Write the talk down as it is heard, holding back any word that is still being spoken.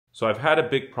So I've had a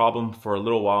big problem for a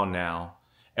little while now,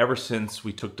 ever since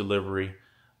we took delivery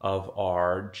of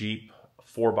our Jeep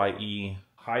 4xe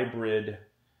hybrid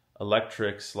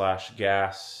electric /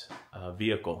 gas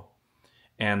vehicle.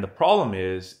 And the problem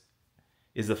is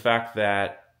the fact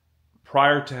that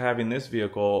prior to having this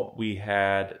vehicle, we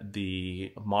had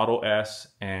the Model S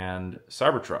and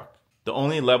Cybertruck. The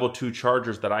only level 2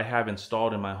 chargers that I have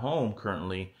installed in my home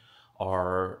currently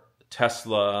are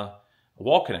Tesla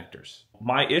wall connectors.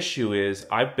 My issue is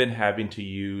I've been having to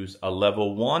use a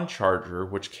level 1 charger,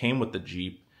 which came with the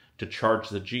Jeep, to charge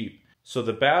the Jeep. So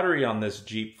the battery on this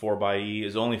Jeep 4xe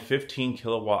is only 15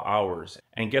 kilowatt hours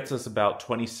and gets us about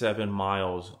 27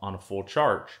 miles on a full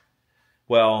charge.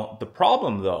 Well, the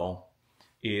problem though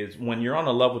is when you're on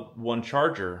a level 1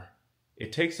 charger,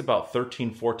 it takes about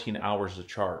 13-14 hours to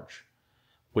charge,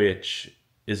 which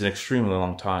is an extremely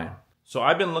long time. So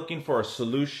I've been looking for a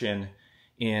solution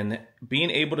in being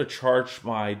able to charge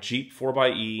my Jeep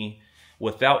 4xe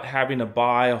without having to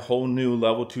buy a whole new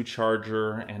level 2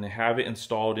 charger and have it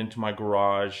installed into my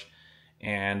garage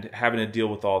and having to deal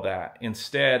with all that.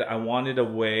 Instead, I wanted a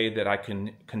way that I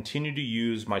can continue to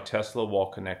use my Tesla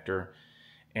wall connector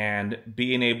and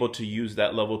being able to use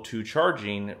that level 2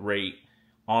 charging rate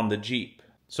on the Jeep.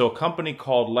 So a company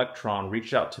called Lectron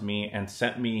reached out to me and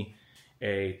sent me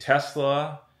a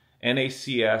Tesla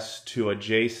NACS to a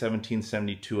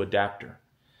J1772 adapter.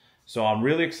 So I'm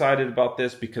really excited about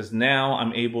this because now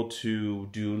I'm able to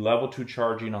do level 2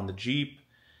 charging on the Jeep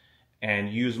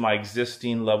and use my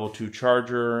existing level 2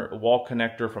 charger wall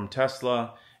connector from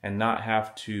Tesla and not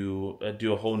have to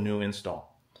do a whole new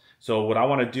install. So what I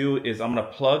want to do is I'm going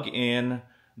to plug in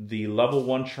the level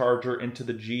 1 charger into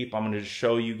the Jeep. I'm going to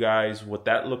show you guys what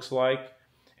that looks like.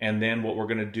 And then what we're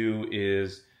going to do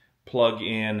is plug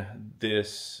in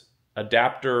this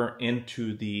adapter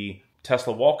into the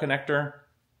Tesla wall connector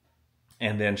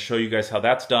and then show you guys how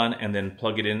that's done and then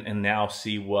plug it in and now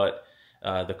see what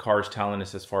the car is telling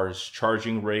us as far as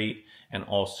charging rate and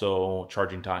also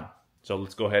charging time. So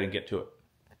let's go ahead and get to it.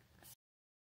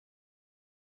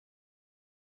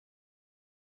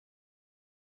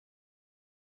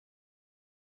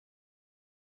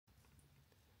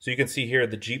 So you can see here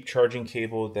the Jeep charging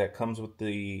cable that comes with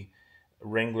the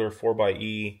Wrangler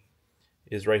 4xe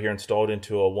is right here installed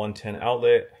into a 110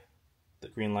 outlet. The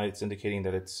green light's indicating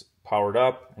that it's powered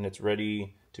up and it's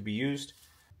ready to be used.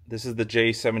 This is the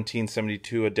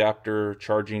J1772 adapter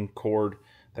charging cord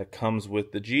that comes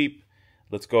with the Jeep.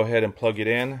 Let's go ahead and plug it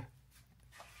in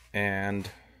and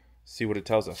see what it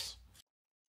tells us.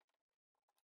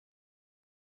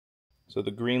 So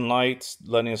the green light's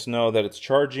letting us know that it's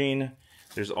charging.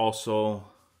 There's also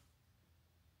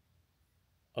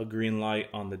a green light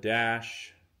on the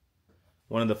dash.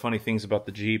 One of the funny things about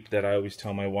the Jeep that I always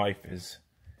tell my wife is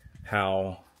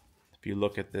how, if you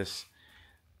look at this,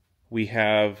 we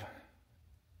have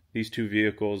these two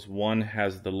vehicles. One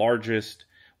has the largest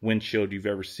windshield you've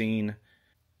ever seen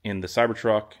in the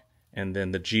Cybertruck, and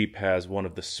then the Jeep has one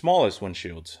of the smallest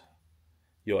windshields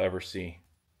you'll ever see.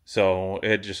 So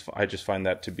I just find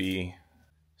that to be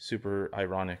super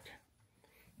ironic.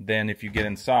 Then if you get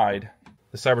inside,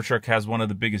 the Cybertruck has one of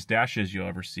the biggest dashes you'll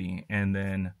ever see, and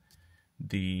then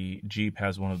the Jeep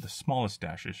has one of the smallest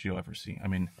dashes you'll ever see. I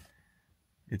mean,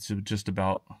 it's just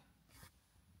about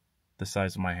the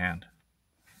size of my hand.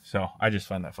 So I just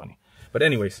find that funny. But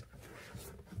anyways,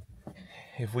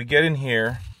 if we get in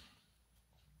here,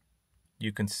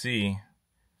 you can see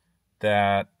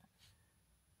that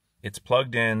it's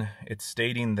plugged in. It's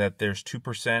stating that there's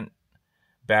 2%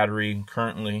 battery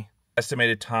currently.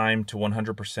 Estimated time to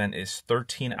 100% is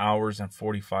 13 hours and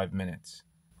 45 minutes,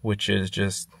 which is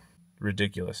just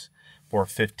ridiculous for a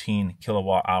 15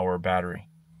 kilowatt hour battery.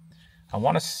 I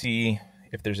want to see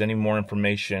if there's any more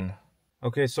information.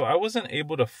 Okay, so I wasn't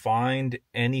able to find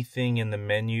anything in the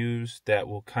menus that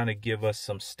will kind of give us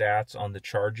some stats on the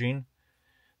charging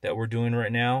that we're doing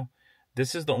right now.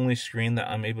 This is the only screen that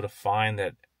I'm able to find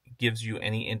that gives you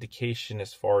any indication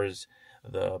as far as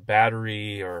the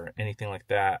battery or anything like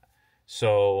that.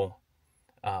 So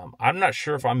I'm not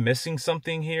sure if I'm missing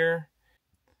something here.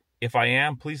 If I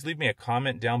am, please leave me a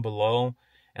comment down below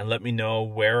and let me know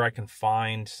where I can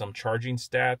find some charging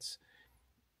stats.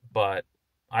 But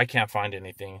I can't find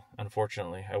anything,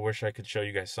 unfortunately. I wish I could show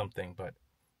you guys something, but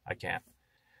I can't.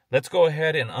 Let's go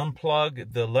ahead and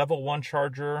unplug the level 1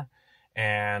 charger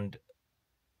and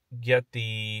get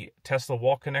the Tesla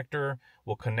wall connector.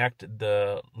 We'll connect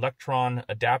the Lectron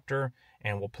adapter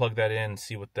and we'll plug that in and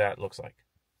see what that looks like.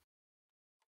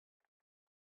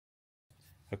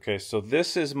 Okay, so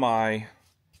this is my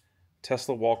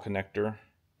Tesla wall connector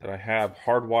that I have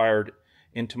hardwired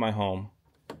into my home.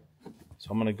 So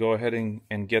I'm going to go ahead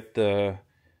and get the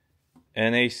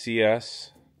NACS,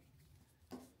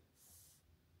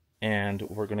 and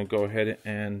we're going to go ahead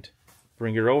and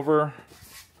bring it over.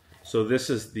 So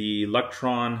this is the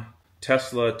Lectron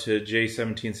Tesla to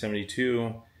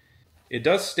J1772. It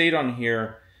does state on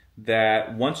here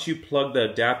that once you plug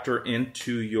the adapter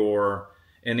into your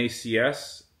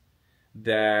NACS,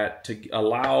 that to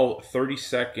allow 30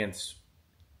 seconds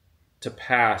to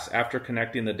pass after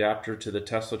connecting the adapter to the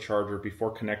Tesla charger before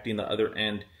connecting the other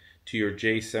end to your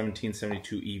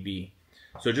J1772 EV.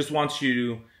 So it just wants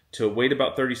you to wait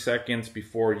about 30 seconds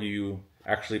before you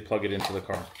actually plug it into the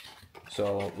car.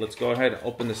 So let's go ahead and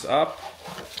open this up.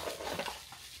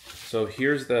 So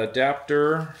here's the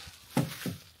adapter.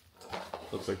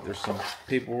 Looks like there's some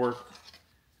paperwork.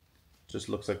 Just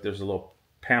looks like there's a little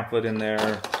pamphlet in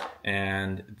there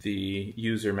and the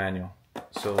user manual.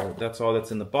 So that's all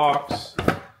that's in the box.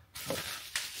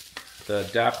 The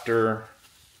adapter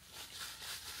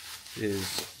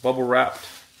is bubble wrapped.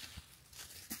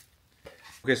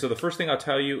 Okay, so the first thing I'll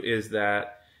tell you is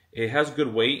that it has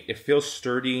good weight. It feels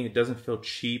sturdy. It doesn't feel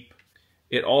cheap.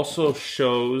 It also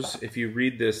shows, if you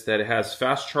read this, that it has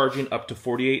fast charging up to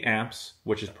 48 amps,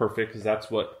 which is perfect because that's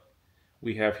what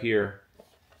we have here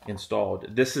installed.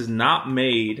 This is not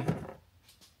made,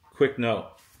 quick note,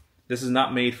 this is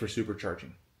not made for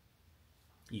supercharging.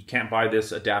 You can't buy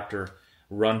this adapter,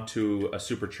 run to a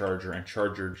supercharger and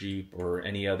charge your Jeep or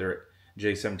any other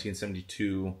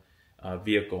J1772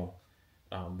 vehicle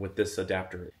with this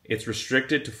adapter. It's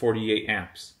restricted to 48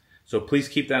 amps. So please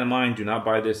keep that in mind. Do not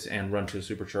buy this and run to a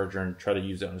supercharger and try to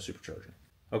use it on a supercharger.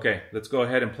 Okay, let's go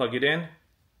ahead and plug it in.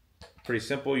 Pretty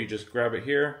simple. You just grab it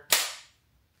here,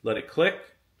 let it click.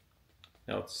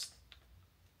 Now it's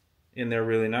in there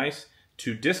really nice.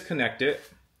 To disconnect it,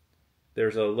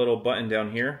 there's a little button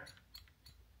down here.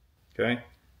 Okay.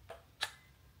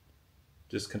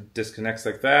 Just disconnects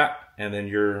like that, and then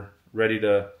you're ready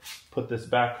to put this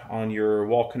back on your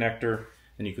wall connector,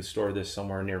 and you can store this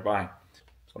somewhere nearby.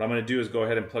 So what I'm going to do is go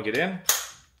ahead and plug it in.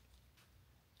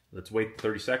 Let's wait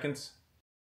 30 seconds.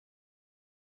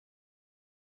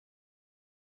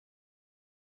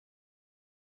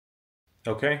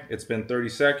 Okay, it's been 30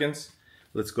 seconds.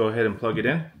 Let's go ahead and plug it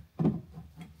in.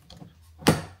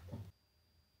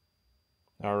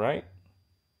 All right.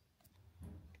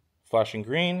 Flashing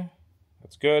green.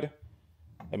 That's good.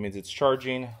 That means it's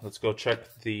charging. Let's go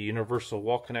check the universal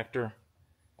wall connector.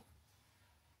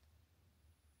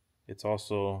 It's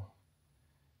also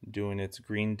doing its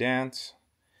green dance.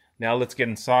 Now let's get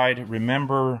inside.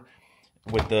 Remember,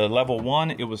 with the level 1,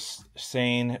 it was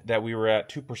saying that we were at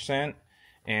 2%,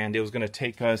 and it was going to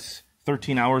take us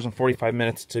 13 hours and 45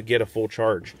 minutes to get a full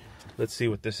charge. Let's see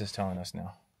what this is telling us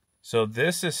now. So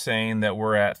this is saying that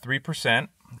we're at 3%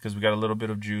 because we got a little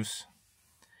bit of juice.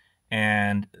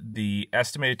 And the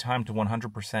estimated time to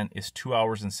 100% is 2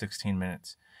 hours and 16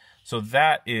 minutes. So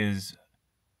that is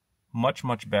much,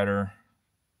 much better,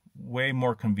 way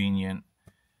more convenient.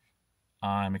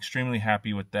 I'm extremely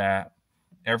happy with that.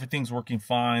 Everything's working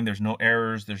fine. There's no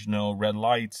errors. There's no red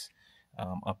lights.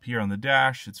 Up here on the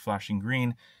dash, it's flashing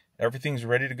green. Everything's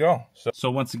ready to go. So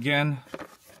once again,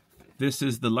 this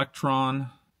is the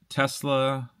Lectron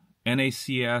Tesla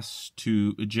NACS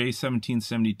to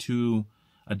J1772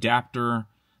 adapter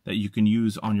that you can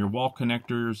use on your wall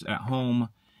connectors at home.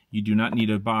 You do not need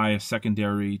to buy a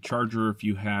secondary charger if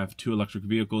you have 2 electric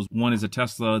vehicles. One is a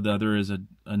Tesla, the other is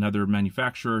another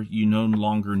manufacturer. You no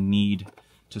longer need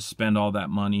to spend all that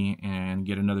money and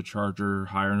get another charger,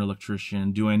 hire an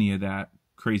electrician, do any of that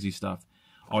crazy stuff.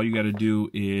 All you got to do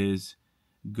is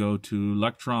go to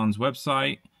Lectron's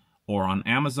website or on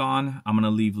Amazon. I'm going to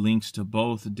leave links to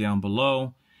both down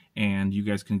below, and you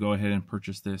guys can go ahead and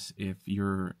purchase this if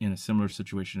you're in a similar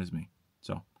situation as me.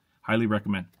 So, highly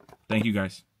recommend. Thank you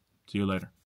guys. See you later.